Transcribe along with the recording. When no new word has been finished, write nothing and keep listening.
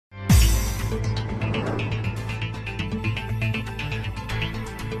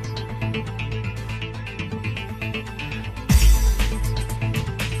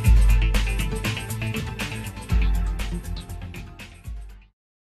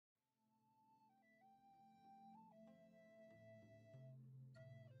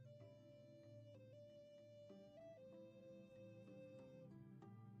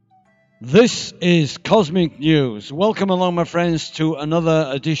This is Cosmic News. Welcome along, my friends, to another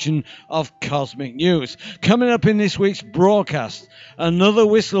edition of Cosmic News. Coming up in this week's broadcast, another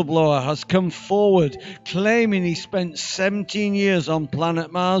whistleblower has come forward claiming he spent 17 years on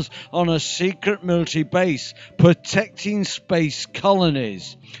planet Mars on a secret military base protecting space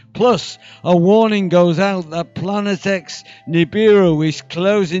colonies. Plus, a warning goes out that Planet X Nibiru is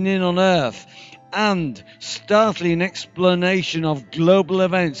closing in on Earth. And startling explanation of global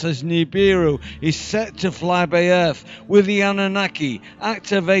events as Nibiru is set to fly by Earth with the Anunnaki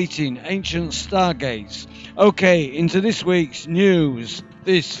activating ancient Stargates. Okay, into this week's news.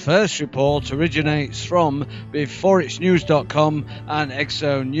 This first report originates from beforeitsnews.com and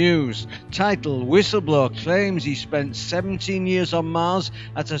Exo News. Title: Whistleblower claims he spent 17 years on Mars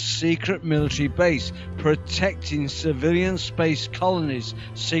at a secret military base protecting civilian space colonies,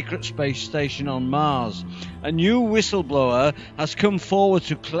 secret space station on Mars. A new whistleblower has come forward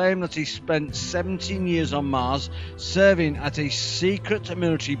to claim that he spent 17 years on Mars serving at a secret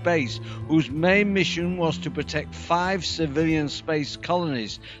military base whose main mission was to protect 5 civilian space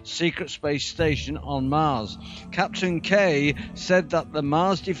colonies, secret space station on Mars. Captain K said that the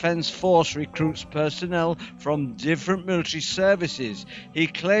Mars Defense Force recruits personnel from different military services. He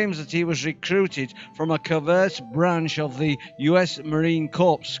claims that he was recruited from a covert branch of the US Marine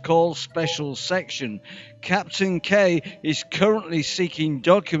Corps called Special Section. Captain K is currently seeking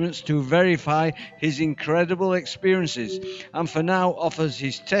documents to verify his incredible experiences and for now offers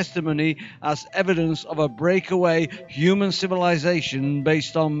his testimony as evidence of a breakaway human civilization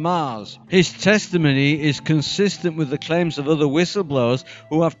based on Mars. His testimony is consistent with the claims of other whistleblowers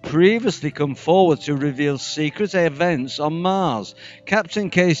who have previously come forward to reveal secret events on Mars.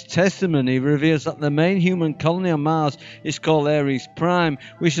 Captain K's testimony reveals that the main human colony on Mars is called Ares Prime,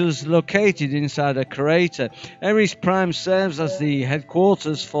 which is located inside a crater. Ares Prime serves as the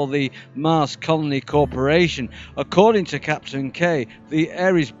headquarters for the Mars Colony Corporation. According to Captain K, the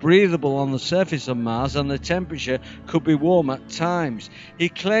air is breathable on the surface of Mars and the temperature could be warm at times. He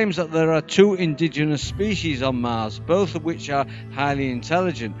claims that there are 2 indigenous species on Mars, both of which are highly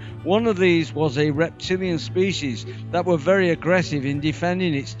intelligent. One of these was a reptilian species that were very aggressive in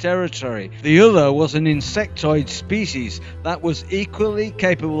defending its territory. The other was an insectoid species that was equally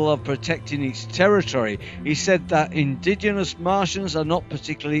capable of protecting its territory. He said that indigenous Martians are not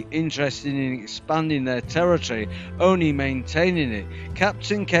particularly interested in expanding their territory, only maintaining it.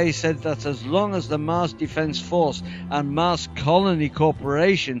 Captain K said that as long as the Mars Defense Force and Mars Colony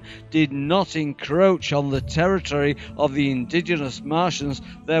Corporation did not encroach on the territory of the indigenous Martians,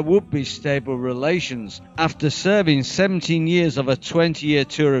 there would be stable relations. After serving 17 years of a 20-year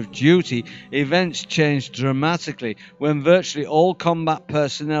tour of duty, events changed dramatically when virtually all combat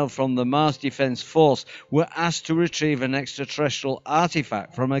personnel from the Mars Defense Force were asked to retrieve an extraterrestrial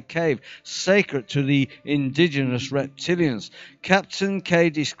artifact from a cave sacred to the indigenous reptilians. Captain K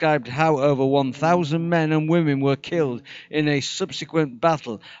described how over 1,000 men and women were killed in a subsequent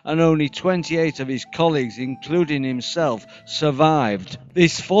battle and only 28 of his colleagues, including himself, survived.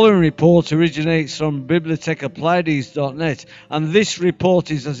 This following report originates from bibliotechappliedis.net, and this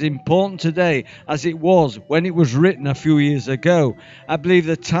report is as important today as it was when it was written a few years ago. I believe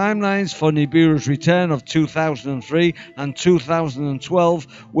the timelines for Nibiru's return of 2003 and 2012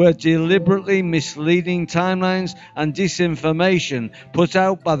 were deliberately misleading timelines and disinformation put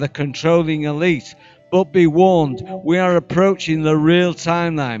out by the controlling elite. But be warned, we are approaching the real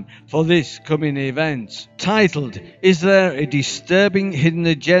timeline for this coming event. Titled, Is There a Disturbing Hidden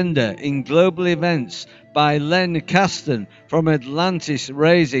Agenda in Global Events? By Len Caston from Atlantis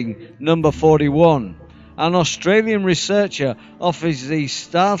Rising, number 41. An Australian researcher offers a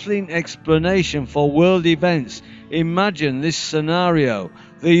startling explanation for world events. Imagine this scenario.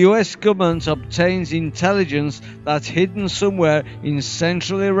 The US government obtains intelligence that hidden somewhere in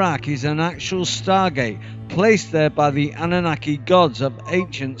central Iraq is an actual Stargate placed there by the Anunnaki gods of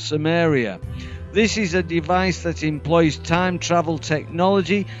ancient Sumeria. This is a device that employs time travel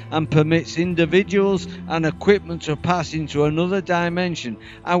technology and permits individuals and equipment to pass into another dimension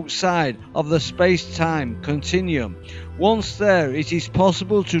outside of the space-time continuum. Once there, it is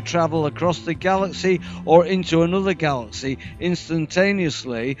possible to travel across the galaxy or into another galaxy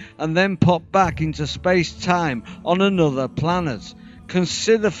instantaneously and then pop back into space-time on another planet.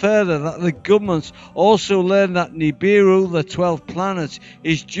 Consider further that the government also learned that Nibiru, the 12th planet,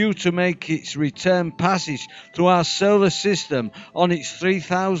 is due to make its return passage through our solar system on its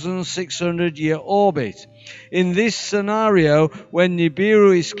 3,600-year orbit. In this scenario, when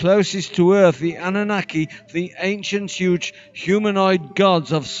Nibiru is closest to Earth, the Anunnaki, the ancient huge humanoid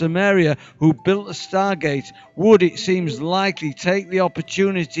gods of Sumeria who built the Stargate, would, it seems likely, take the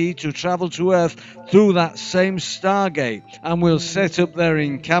opportunity to travel to Earth through that same Stargate and will set up their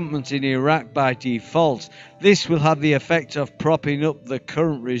encampment in Iraq by default. This will have the effect of propping up the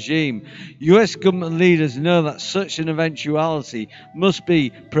current regime. US government leaders know that such an eventuality must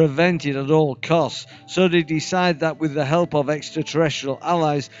be prevented at all costs, so they decide that with the help of extraterrestrial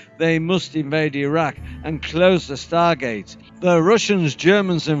allies, they must invade Iraq and close the Stargate. The Russians,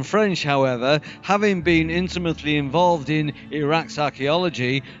 Germans and French, however, having been intimately involved in Iraq's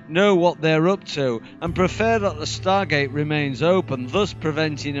archaeology, know what they're up to and prefer that the Stargate remains open, thus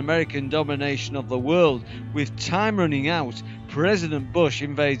preventing American domination of the world. With time running out, President Bush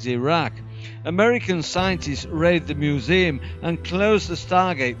invades Iraq. American scientists raid the museum and close the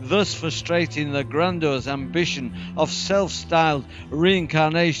Stargate, thus frustrating the grandiose ambition of self-styled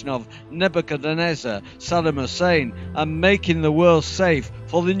reincarnation of Nebuchadnezzar, Saddam Hussein, and making the world safe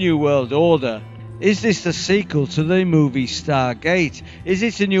for the New World Order. Is this the sequel to the movie Stargate? Is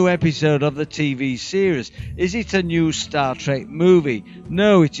it a new episode of the TV series? Is it a new Star Trek movie?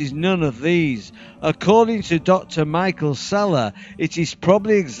 No, it is none of these. According to Dr. Michael Salla, it is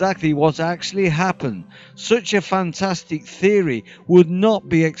probably exactly what actually happened. Such a fantastic theory would not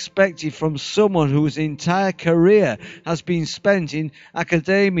be expected from someone whose entire career has been spent in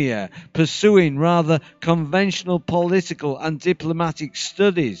academia, pursuing rather conventional political and diplomatic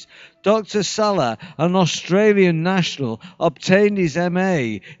studies. Dr. Salla, an Australian national, obtained his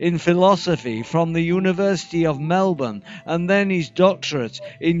MA in philosophy from the University of Melbourne and then his doctorate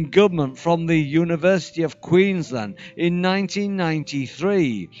in government from the University of Queensland in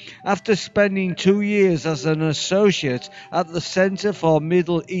 1993. After spending 2 years as an associate at the Centre for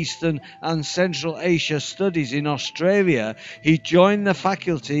Middle Eastern and Central Asia Studies in Australia, he joined the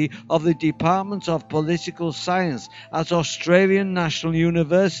faculty of the Department of Political Science at Australian National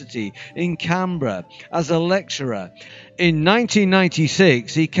University in Canberra as a lecturer. In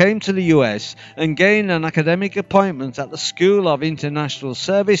 1996, he came to the US and gained an academic appointment at the School of International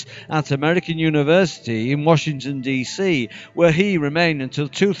Service at American University in Washington, D.C., where he remained until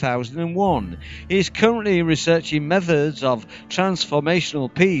 2001. He is currently researching methods of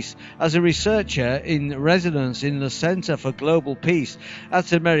transformational peace as a researcher in residence in the Center for Global Peace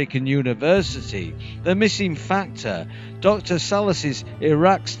at American University. The missing factor, Dr. Salas's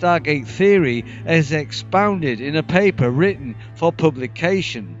Iraq Stargate theory, is expounded in a paper written for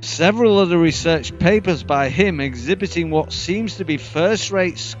publication. Several other research papers by him exhibiting what seems to be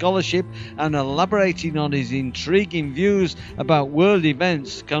first-rate scholarship and elaborating on his intriguing views about world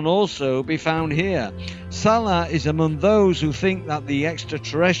events can also be found here. Salla is among those who think that the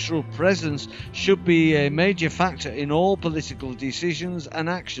extraterrestrial presence should be a major factor in all political decisions and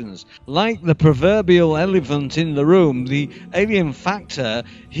actions. Like the proverbial elephant in the room, the alien factor,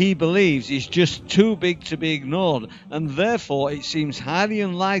 he believes, is just too big to be ignored, and therefore it seems highly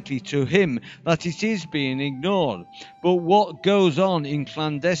unlikely to him that it is being ignored. But what goes on in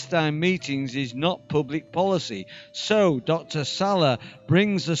clandestine meetings is not public policy, so Dr. Salla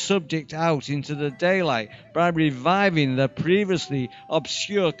brings the subject out into the daylight by reviving the previously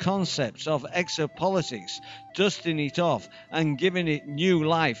obscure concepts of exopolitics, dusting it off and giving it new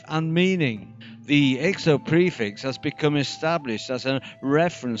life and meaning. The exo prefix has become established as a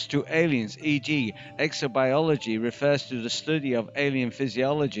reference to aliens, e.g. exobiology refers to the study of alien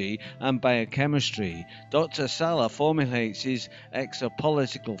physiology and biochemistry. Dr. Salla formulates his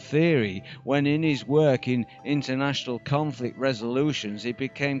exopolitical theory when in his work in international conflict resolutions he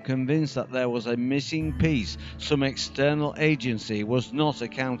became convinced that there was a missing piece, some external agency was not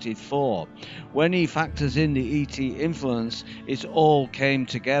accounted for. When he factors in the ET influence, it all came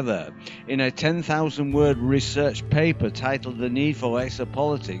together. In a 10,000-word research paper titled The Need for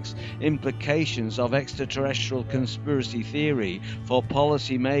Exopolitics, Implications of Extraterrestrial Conspiracy Theory for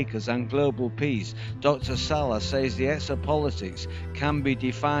Policy Makers and Global Peace, Dr. Salla says the exopolitics can be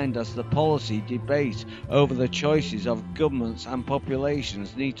defined as the policy debate over the choices of governments and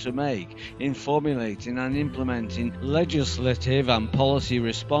populations need to make in formulating and implementing legislative and policy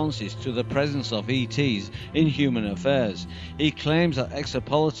responses to the presence of ETs in human affairs. He claims that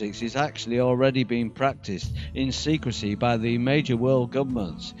exopolitics is actually already already being practiced in secrecy by the major world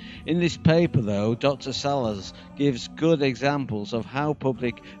governments. In this paper, though, Dr. Salas gives good examples of how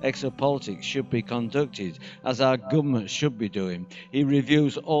public exopolitics should be conducted, as our governments should be doing. He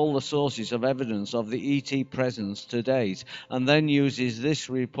reviews all the sources of evidence of the ET presence to date, and then uses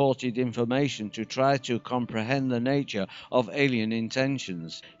this reported information to try to comprehend the nature of alien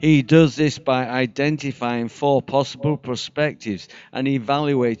intentions. He does this by identifying 4 possible perspectives and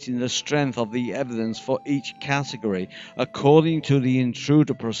evaluating the strength of the evidence for each category. According to the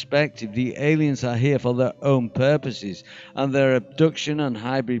intruder perspective, the aliens are here for their own purposes, and their abduction and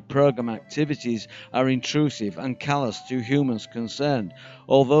hybrid program activities are intrusive and callous to humans concerned.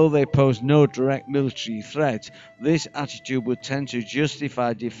 Although they pose no direct military threat, this attitude would tend to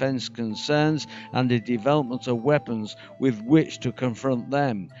justify defense concerns and the development of weapons with which to confront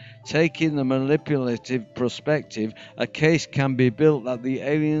them. Taking the manipulative perspective, a case can be built that the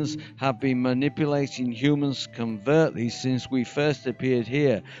aliens have been manipulating humans covertly since we first appeared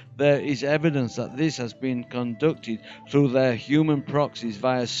here. There is evidence that this has been conducted through their human proxies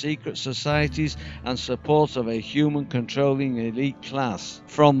via secret societies and support of a human-controlling elite class.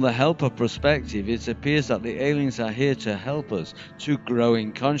 From the helper perspective, it appears that the aliens are here to help us to grow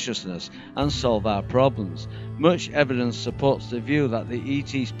in consciousness and solve our problems. Much evidence supports the view that the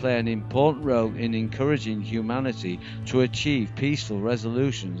ETs play an important role in encouraging humanity to achieve peaceful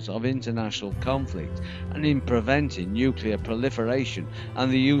resolutions of international conflict and in preventing nuclear proliferation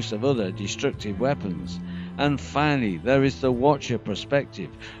and the use of other destructive weapons. And finally, there is the Watcher perspective.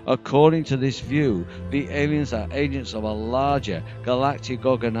 According to this view, the aliens are agents of a larger galactic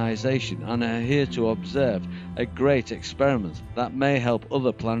organization and are here to observe a great experiment that may help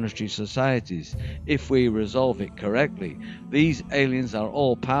other planetary societies if we resolve it correctly. These aliens are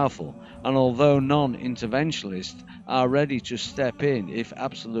all powerful, and although non-interventionists are ready to step in if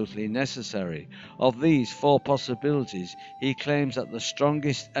absolutely necessary. Of these 4 possibilities, he claims that the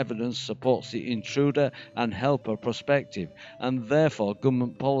strongest evidence supports the intruder and helper perspective, and therefore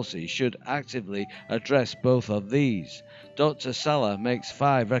government policy should actively address both of these. Dr. Sala makes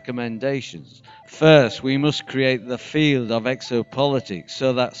 5 recommendations. First, we must create the field of exopolitics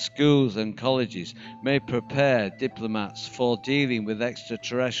so that schools and colleges may prepare diplomats for dealing with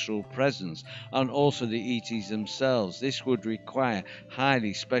extraterrestrial presence and also the ETs themselves. This would require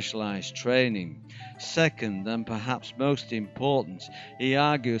highly specialized training. Second, and perhaps most important, he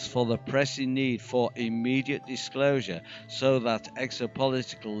argues for the pressing need for immediate disclosure so that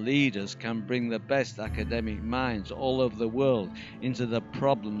exopolitical leaders can bring the best academic minds all over the world into the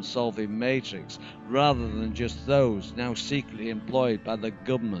problem-solving matrix rather than just those now secretly employed by the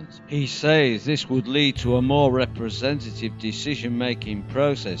government. He says this would lead to a more representative decision-making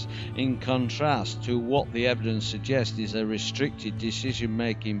process in contrast to what the evidence suggests is a restricted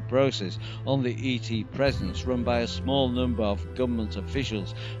decision-making process on the ET presence run by a small number of government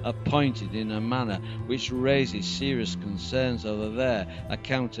officials appointed in a manner which raises serious concerns over their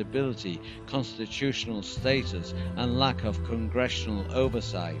accountability, constitutional status and lack of congressional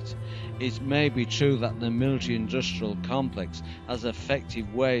oversight. It may be true that the military-industrial complex has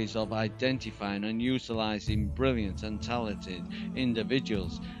effective ways of identifying and utilizing brilliant and talented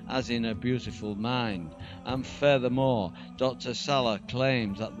individuals, as in A Beautiful Mind, and furthermore, Dr. Sala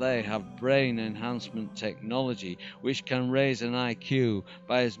claims that they have brain enhancement technology which can raise an IQ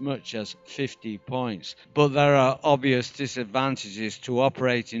by as much as 50 points. But there are obvious disadvantages to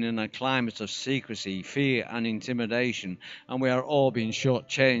operating in a climate of secrecy, fear and intimidation, and we are all being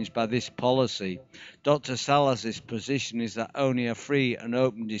shortchanged by this policy. Dr. Salas's position is that only a free and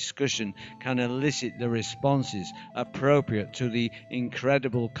open discussion can elicit the responses appropriate to the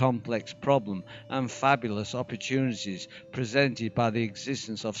incredible complex problem and fabulous opportunities presented by the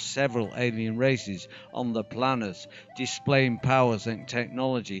existence of several alien races on the planet, displaying powers and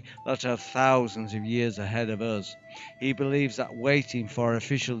technology that are thousands of years ahead of us. He believes that waiting for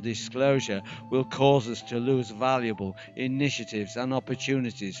official disclosure will cause us to lose valuable initiatives and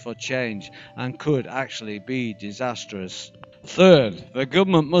opportunities for change and could actually be disastrous. Third, the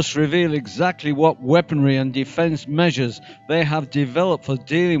government must reveal exactly what weaponry and defense measures they have developed for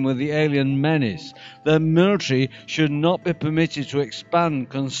dealing with the alien menace. The military should not be permitted to expand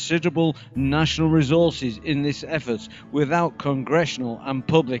considerable national resources in this effort without congressional and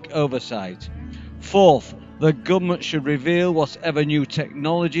public oversight. Fourth, the government should reveal whatever new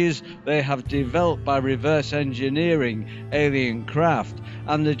technologies they have developed by reverse engineering alien craft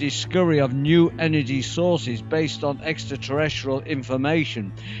and the discovery of new energy sources based on extraterrestrial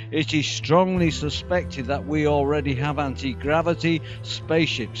information. It is strongly suspected that we already have anti-gravity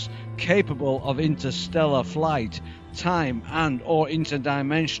spaceships capable of interstellar flight. time and or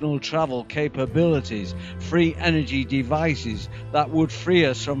interdimensional travel capabilities, free energy devices that would free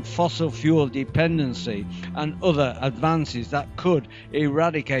us from fossil fuel dependency, and other advances that could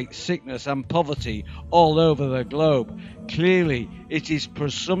eradicate sickness and poverty all over the globe. Clearly, it is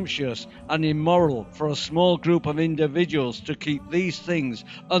presumptuous and immoral for a small group of individuals to keep these things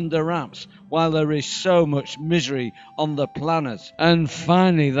under wraps while there is so much misery on the planet. And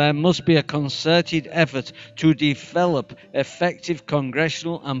finally, there must be a concerted effort to develop effective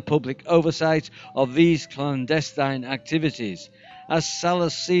congressional and public oversight of these clandestine activities. As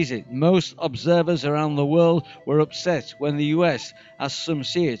Salas sees it, most observers around the world were upset when the US, as some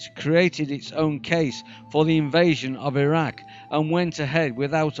see it, created its own case for the invasion of Iraq and went ahead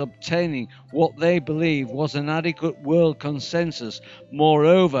without obtaining what they believe was an adequate world consensus,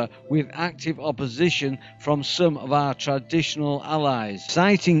 moreover with active opposition from some of our traditional allies.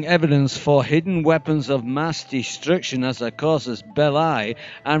 Citing evidence for hidden weapons of mass destruction as a casus belli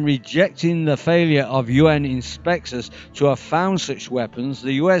and rejecting the failure of UN inspectors to have found such weapons,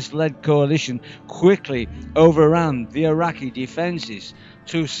 the US-led coalition quickly overran the Iraqi defences.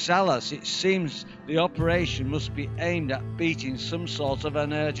 To Salas, it seems the operation must be aimed at beating some sort of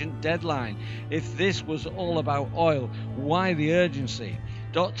an urgent deadline. If this was all about oil, why the urgency?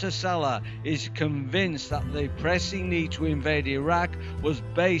 Dr. Salah is convinced that the pressing need to invade Iraq was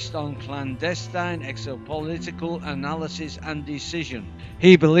based on clandestine exopolitical analysis and decision.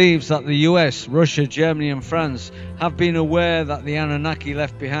 He believes that the US, Russia, Germany and France have been aware that the Anunnaki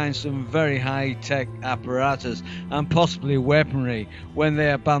left behind some very high-tech apparatus and possibly weaponry when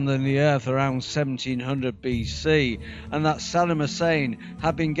they abandoned the Earth around 1700 BC, and that Saddam Hussein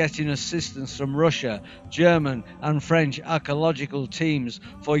had been getting assistance from Russia, German and French archaeological teams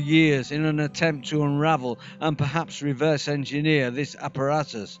for years in an attempt to unravel and perhaps reverse engineer this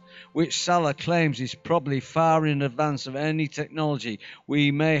apparatus, which Salah claims is probably far in advance of any technology we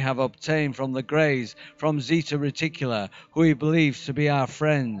may have obtained from the Greys from Zeta Reticula, who he believes to be our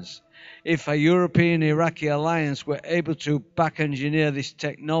friends. If a European-Iraqi alliance were able to back-engineer this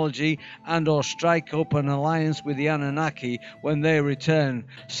technology and or strike up an alliance with the Anunnaki when they return,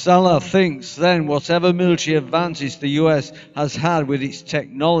 Salah thinks then whatever military advantage the US has had with its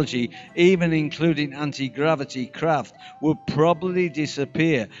technology, even including anti-gravity craft, would probably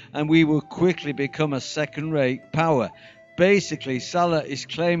disappear and we would quickly become a second-rate power. Basically, Salah is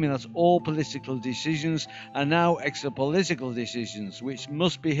claiming that all political decisions are now exopolitical decisions, which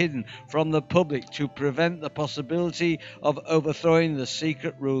must be hidden from the public to prevent the possibility of overthrowing the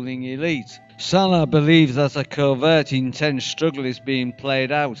secret ruling elite. Salah believes that a covert, intense struggle is being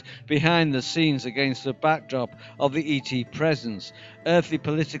played out behind the scenes against the backdrop of the ET presence. Earthly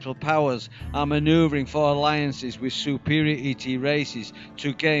political powers are maneuvering for alliances with superior ET races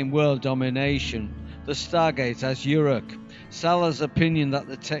to gain world domination. The Stargates as Uruk. Salah's opinion that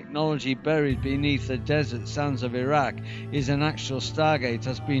the technology buried beneath the desert sands of Iraq is an actual Stargate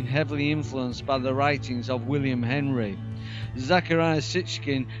has been heavily influenced by the writings of William Henry. Zecharia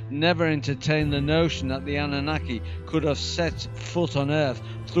Sitchin never entertained the notion that the Anunnaki could have set foot on Earth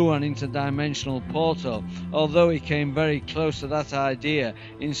through an interdimensional portal, although he came very close to that idea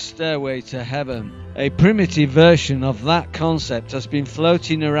in Stairway to Heaven. A primitive version of that concept has been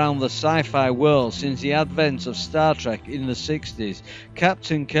floating around the sci-fi world since the advent of Star Trek in the 60s.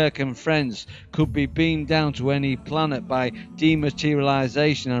 Captain Kirk and friends could be beamed down to any planet by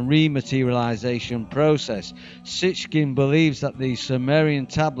dematerialization and rematerialization process. Sitchin believes that the Sumerian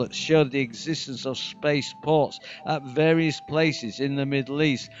tablets showed the existence of space ports at various places in the Middle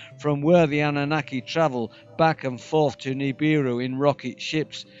East, from where the Anunnaki travel back and forth to Nibiru in rocket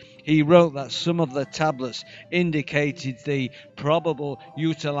ships. He wrote that some of the tablets indicated the probable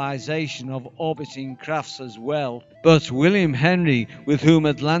utilization of orbiting crafts as well. But William Henry, with whom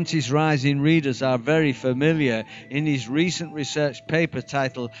Atlantis Rising readers are very familiar, in his recent research paper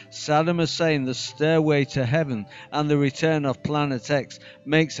titled Saddam Hussein, The Stairway to Heaven and the Return of Planet X,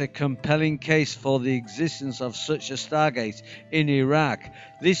 makes a compelling case for the existence of such a Stargate in Iraq.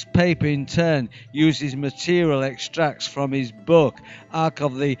 This paper in turn uses material extracts from his book Ark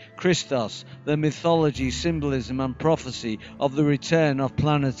of the Christos, the mythology, symbolism and prophecy of the return of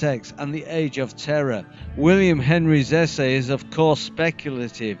Planet X and the Age of Terror. William Henry's essay is of course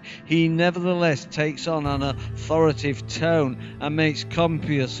speculative. He nevertheless takes on an authoritative tone and makes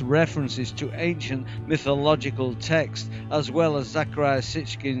copious references to ancient mythological texts as well as Zecharia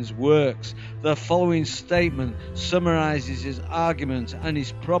Sitchin's works. The following statement summarizes his argument and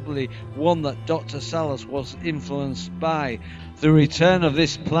is probably one that Dr. Salas was influenced by. The return of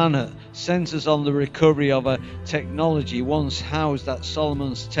this planet centers on the recovery of a technology once housed at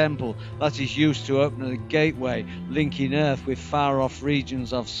Solomon's temple that is used to open a gateway linking Earth with far-off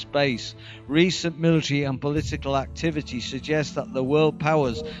regions of space. Recent military and political activity suggests that the world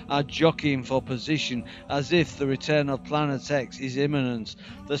powers are jockeying for position as if the return of Planet X is imminent.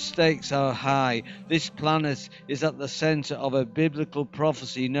 The stakes are high. This planet is at the center of a biblical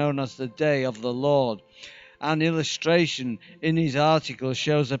prophecy known as the Day of the Lord. An illustration in his article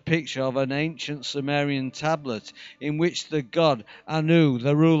shows a picture of an ancient Sumerian tablet in which the god Anu,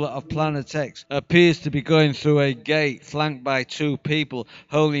 the ruler of Planet X, appears to be going through a gate flanked by two people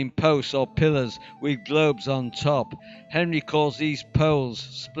holding posts or pillars with globes on top. Henry calls these poles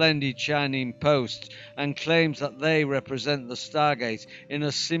splendid shining posts and claims that they represent the Stargates in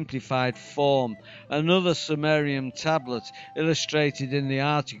a simplified form. Another Sumerian tablet illustrated in the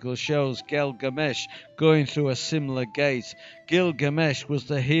article shows Gilgamesh going through a similar gate. Gilgamesh was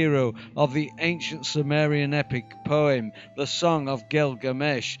the hero of the ancient Sumerian epic poem, the Song of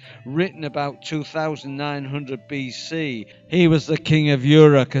Gilgamesh, written about 2900 BC. He was the king of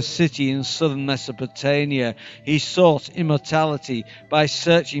Uruk, a city in southern Mesopotamia. He sought immortality by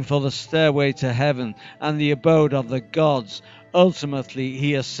searching for the stairway to heaven and the abode of the gods. Ultimately,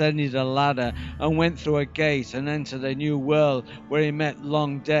 he ascended a ladder and went through a gate and entered a new world where he met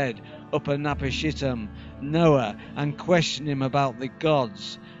long dead Upper-Napishtim, Noah, and questioned him about the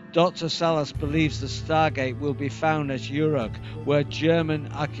gods. Dr. Salas believes the Stargate will be found at Uruk, where German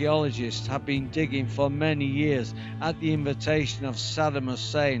archaeologists have been digging for many years at the invitation of Saddam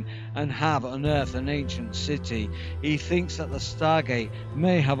Hussein and have unearthed an ancient city. He thinks that the Stargate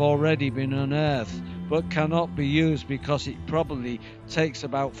may have already been unearthed, but cannot be used because it probably takes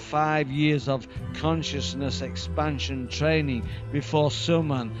about 5 years of consciousness expansion training before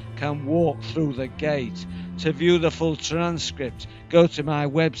someone can walk through the gate. To view the full transcript, go to my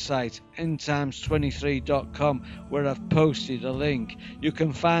website endtimes23.com, where I've posted a link. You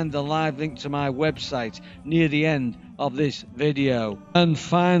can find the live link to my website near the end of this video. And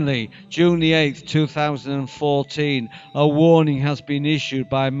finally, June the 8th, 2014, a warning has been issued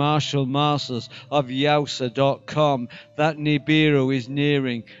by Marshall Masters of Yowsa.com that Nibiru is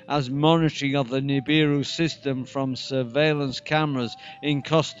nearing, as monitoring of the Nibiru system from surveillance cameras in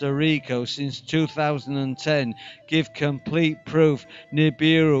Costa Rica since 2010 give complete proof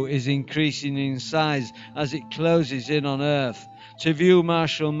Nibiru is increasing in size as it closes in on Earth. To view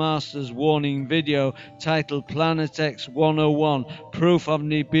Marshall Masters' warning video titled Planet X 101 Proof of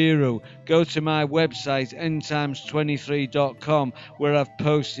Nibiru, go to my website endtimes23.com, where I've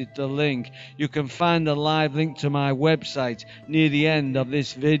posted the link. You can find a live link to my website near the end of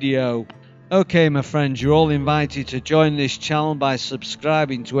this video. Okay, my friends, you're all invited to join this channel by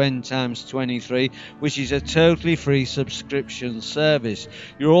subscribing to End Times 23, which is a totally free subscription service.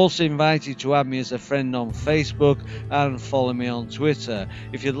 You're also invited to add me as a friend on Facebook and follow me on Twitter.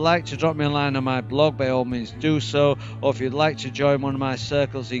 If you'd like to drop me a line on my blog, by all means do so, or if you'd like to join one of my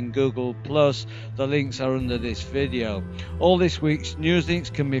circles in Google+, the links are under this video. All this week's news links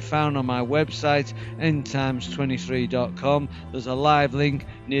can be found on my website, endtimes23.com. There's a live link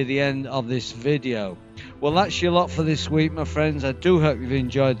near the end of this video. Well, that's your lot for this week, my friends. I do hope you've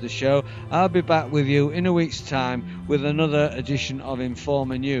enjoyed the show. I'll be back with you in a week's time with another edition of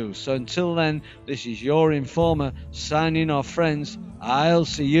Informer News. So until then, this is your Informer signing off, friends. I'll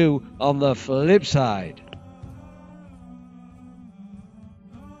see you on the flip side.